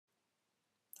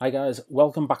Hi guys,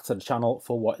 welcome back to the channel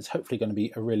for what is hopefully going to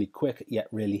be a really quick yet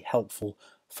really helpful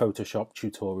Photoshop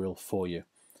tutorial for you.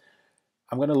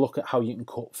 I'm going to look at how you can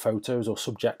cut photos or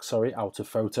subjects, out of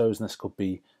photos, and this could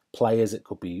be players, it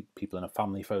could be people in a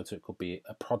family photo, it could be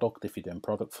a product if you're doing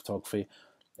product photography,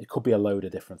 it could be a load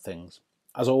of different things.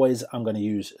 As always, I'm going to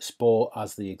use sport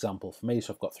as the example for me,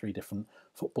 so I've got 3 different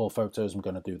football photos I'm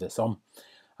going to do this on.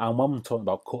 And when I'm talking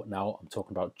about cutting out, I'm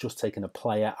talking about just taking a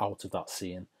player out of that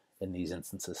scene in these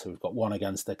instances. So we've got one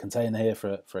against the container here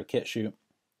for a kit shoot.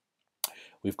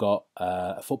 We've got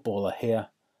a footballer here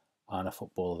and a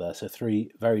footballer there. So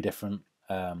 3 very different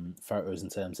photos in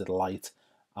terms of the light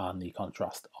and the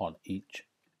contrast on each.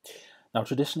 Now,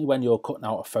 traditionally, when you're cutting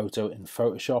out a photo in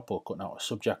Photoshop or cutting out a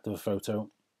subject of a photo,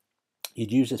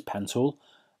 you'd use this pen tool.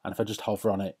 And if I just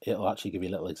hover on it, it'll actually give you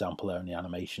a little example there in the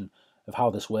animation of how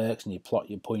this works, and you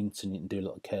plot your points and you can do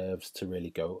little curves to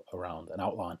really go around an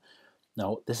outline.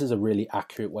 Now, this is a really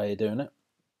accurate way of doing it,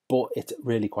 but it's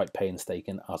really quite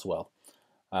painstaking as well.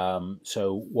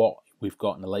 So what we've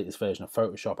got in the latest version of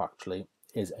Photoshop actually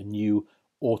is a new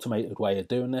automated way of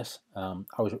doing this. I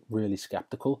was really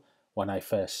skeptical when I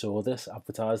first saw this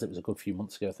advertised. It was a good few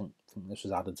months ago. I think this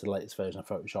was added to the latest version of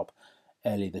Photoshop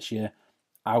early this year.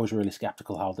 I was really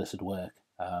skeptical how this would work,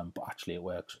 but actually it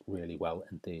works really well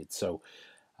indeed. So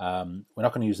we're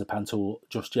not going to use the pen tool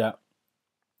just yet.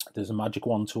 There's a magic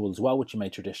wand tool as well, which you may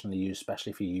traditionally use,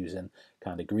 especially if you're using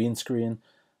kind of green screen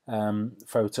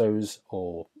photos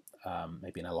or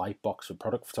maybe in a light box for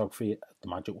product photography. The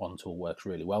magic wand tool works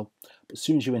really well. But as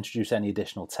soon as you introduce any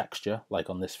additional texture, like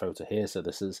on this photo here, so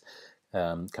this is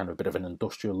kind of a bit of an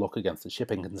industrial look against the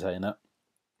shipping container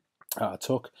I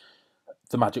took,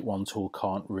 the magic wand tool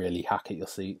can't really hack it. You'll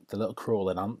see the little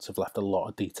crawling ants have left a lot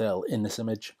of detail in this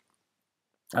image,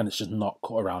 and it's just not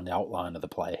cut around the outline of the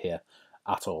player here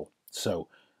at all. So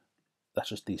let's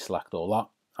just deselect all that.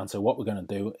 And so what we're going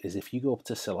to do is, if you go up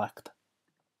to select,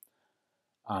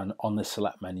 and on this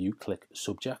select menu click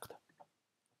subject,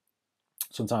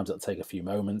 sometimes it'll take a few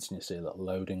moments and you see a little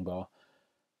loading bar,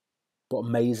 but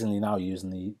amazingly now,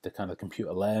 using the kind of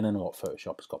computer learning and what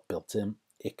Photoshop has got built in,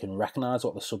 it can recognize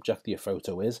what the subject of your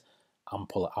photo is and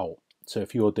pull it out. So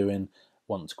if you're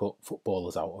wanting to cut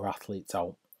footballers out or athletes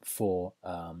out for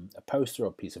a poster or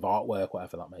a piece of artwork,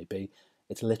 whatever that may be,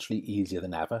 it's literally easier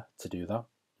than ever to do that.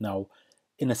 Now,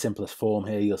 in the simplest form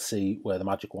here, you'll see where the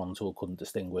magic wand tool couldn't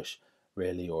distinguish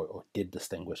really, or did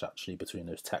distinguish actually, between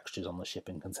those textures on the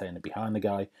shipping container behind the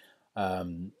guy.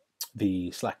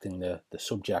 The selecting the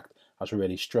subject has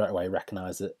really straight away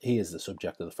recognised that he is the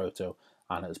subject of the photo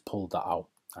and has pulled that out.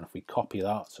 And if we copy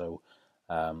that, so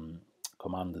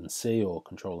Command and C or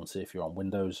Control and C if you're on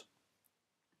Windows,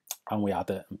 and we add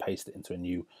it and paste it into a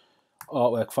new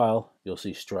artwork file, you'll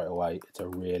see straight away it's a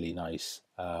really nice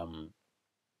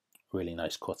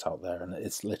cut out there, and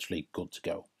it's literally good to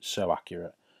go. So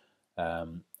accurate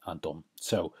and done.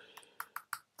 So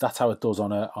that's how it does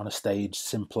on a staged,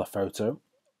 simpler photo.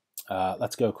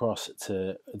 Let's go across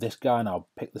to this guy now.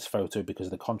 Pick this photo because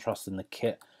of the contrast in the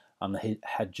kit and the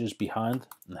hedges behind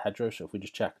and the hedgerow. So if we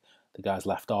just check the guy's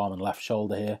left arm and left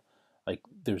shoulder here, like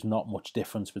there's not much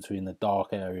difference between the dark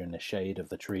area and the shade of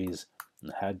the trees and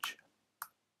the hedge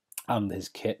and his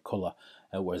kit colour,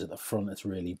 whereas at the front it's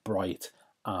really bright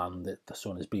and the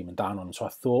sun is beaming down on him. So I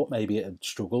thought maybe it'd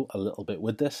struggle a little bit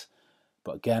with this,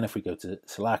 but again, if we go to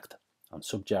select and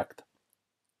subject,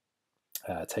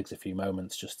 it takes a few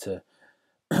moments just to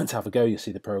have a go. You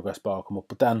see the progress bar come up,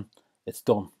 but then it's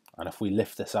done. And if we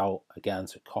lift this out again,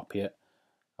 so copy it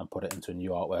and put it into a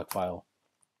new artwork file,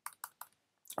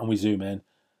 and we zoom in,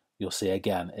 you'll see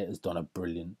again it has done a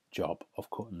brilliant job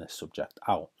of cutting this subject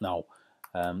out. Now,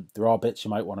 there are bits you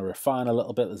might want to refine a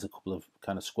little bit. There's a couple of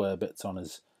kind of square bits on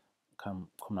his coming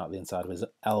out the inside of his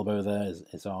elbow there,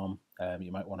 his arm.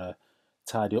 You might want to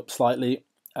tidy up slightly,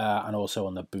 and also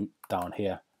on the boot down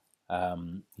here,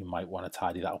 you might want to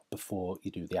tidy that up before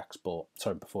you do the export.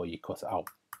 Sorry, before you cut it out.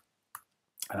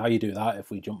 And how you do that,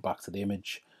 if we jump back to the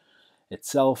image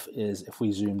itself, is if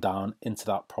we zoom down into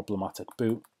that problematic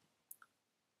boot,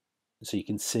 so you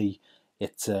can see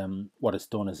it. What it's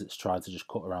done is it's tried to just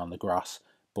cut around the grass,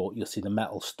 but you'll see the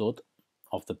metal stud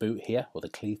of the boot here, or the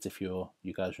cleat if you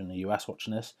guys are in the US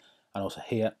watching this, and also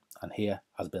here and here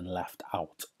has been left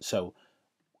out. So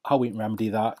how we can remedy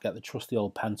that, get the trusty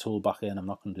old pen tool back in. I'm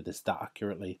not going to do this that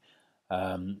accurately,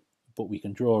 but we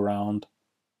can draw around.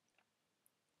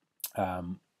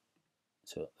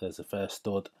 So there's the first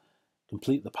stud,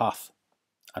 complete the path,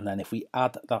 and then if we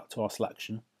add that to our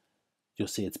selection, you'll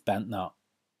see it's bent that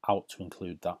out to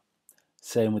include that.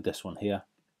 Same with this one here.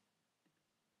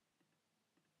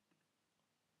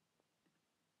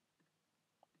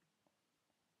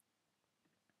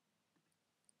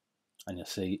 and you'll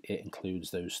see it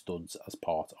includes those studs as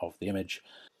part of the image.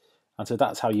 And so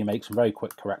that's how you make some very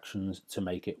quick corrections to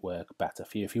make it work better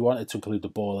for you. If you wanted to include the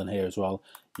ball in here as well,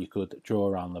 you could draw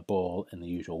around the ball in the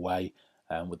usual way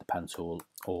with the pen tool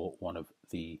or one of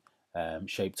the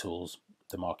shape tools,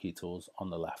 the marquee tools on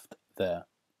the left there.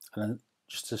 And then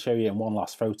just to show you in one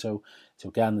last photo, so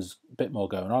again, there's a bit more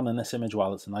going on in this image.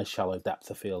 While it's a nice shallow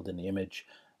depth of field in the image,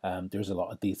 there's a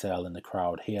lot of detail in the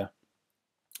crowd here.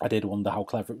 I did wonder how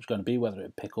clever it was going to be, whether it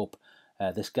would pick up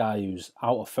this guy who's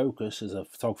out of focus as a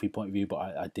photography point of view, but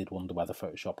I did wonder whether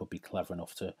Photoshop would be clever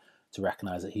enough to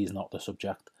recognise that he's not the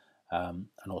subject, and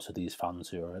also these fans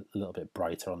who are a little bit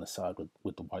brighter on the side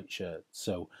with the white shirt.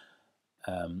 So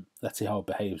let's see how it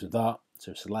behaves with that.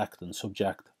 So select and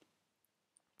subject.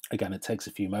 Again, it takes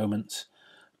a few moments,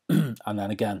 and then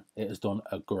again, it has done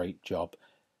a great job.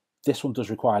 This one does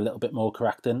require a little bit more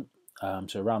correcting.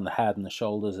 So around the head and the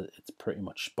shoulders, it's pretty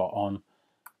much spot on.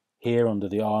 Here under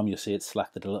the arm, you'll see it's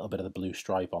selected a little bit of the blue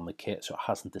stripe on the kit, so it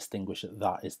hasn't distinguished that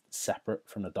that is separate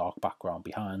from the dark background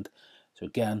behind. So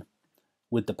again,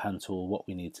 with the pen tool, what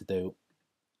we need to do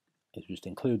is just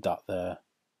include that there,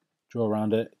 draw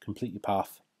around it, complete your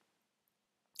path,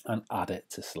 and add it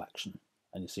to selection.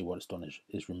 And you see what it's done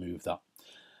is remove that.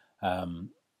 And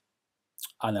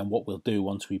then what we'll do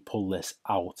once we pull this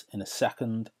out in a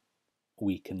second,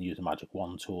 we can use the magic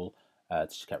wand tool to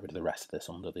just get rid of the rest of this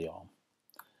under the arm.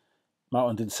 Might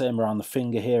want to do the same around the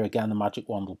finger here. Again, the magic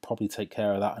wand will probably take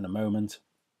care of that in a moment.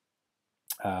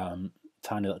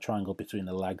 Tiny little triangle between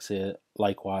the legs here,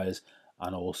 likewise,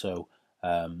 and also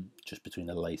just between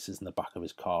the laces and the back of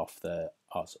his calf there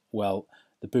as well.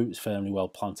 The boot is firmly well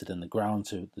planted in the ground,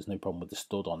 so there's no problem with the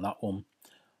stud on that one.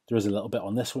 There is a little bit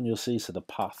on this one, you'll see, so the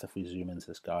path, if we zoom into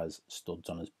this guy's studs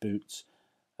on his boots,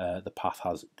 the path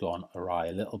has gone awry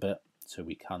a little bit, so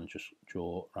we can just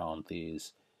draw around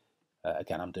these.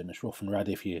 Again, I'm doing this rough and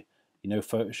ready. If you know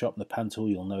Photoshop and the pen tool,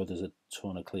 you'll know there's a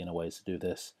ton of cleaner ways to do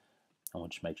this. And we'll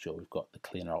just make sure we've got the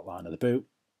cleaner outline of the boot.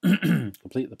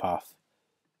 Complete the path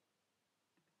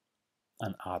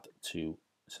and add to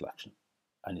selection.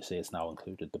 And you see it's now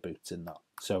included the boots in that.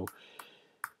 So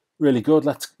really good.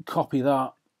 Let's copy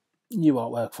that new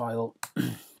artwork file.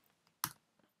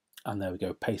 And there we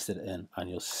go, pasted it in,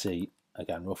 and you'll see,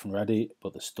 again, rough and ready,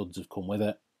 but the studs have come with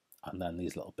it. And then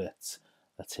these little bits.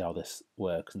 Let's see how this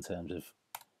works in terms of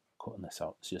cutting this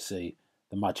out. So you'll see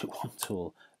the magic wand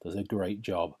tool does a great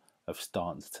job of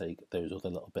starting to take those other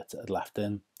little bits that had left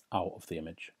in out of the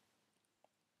image.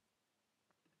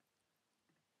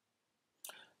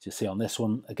 So you see on this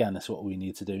one, again, this is what we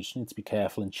need to do. You just need to be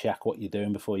careful and check what you're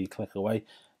doing before you click away.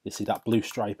 You see that blue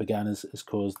stripe again has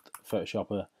caused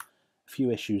Photoshop a few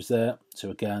issues there.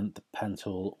 So again, the pen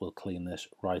tool will clean this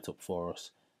right up for us.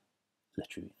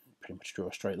 Literally pretty much draw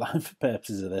a straight line for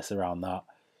purposes of this around that.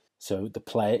 So the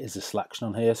play is a selection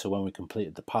on here. So when we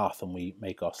completed the path and we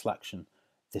make our selection,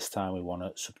 this time we want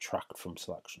to subtract from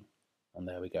selection. And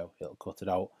there we go, it'll cut it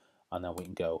out, and then we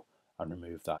can go and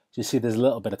remove that. So you see there's a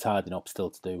little bit of tidying up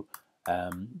still to do,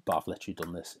 but I've literally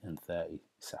done this in 30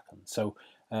 seconds. So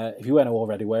if you weren't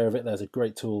already aware of it, there's a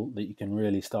great tool that you can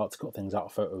really start to cut things out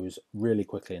of photos really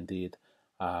quickly indeed.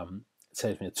 It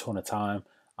saves me a ton of time,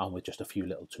 and with just a few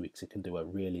little tweaks, it can do a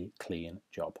really clean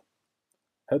job.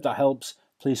 Hope that helps.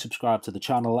 Please subscribe to the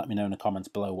channel. Let me know in the comments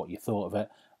below what you thought of it,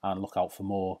 and look out for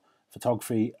more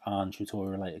photography and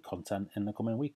tutorial related content in the coming weeks.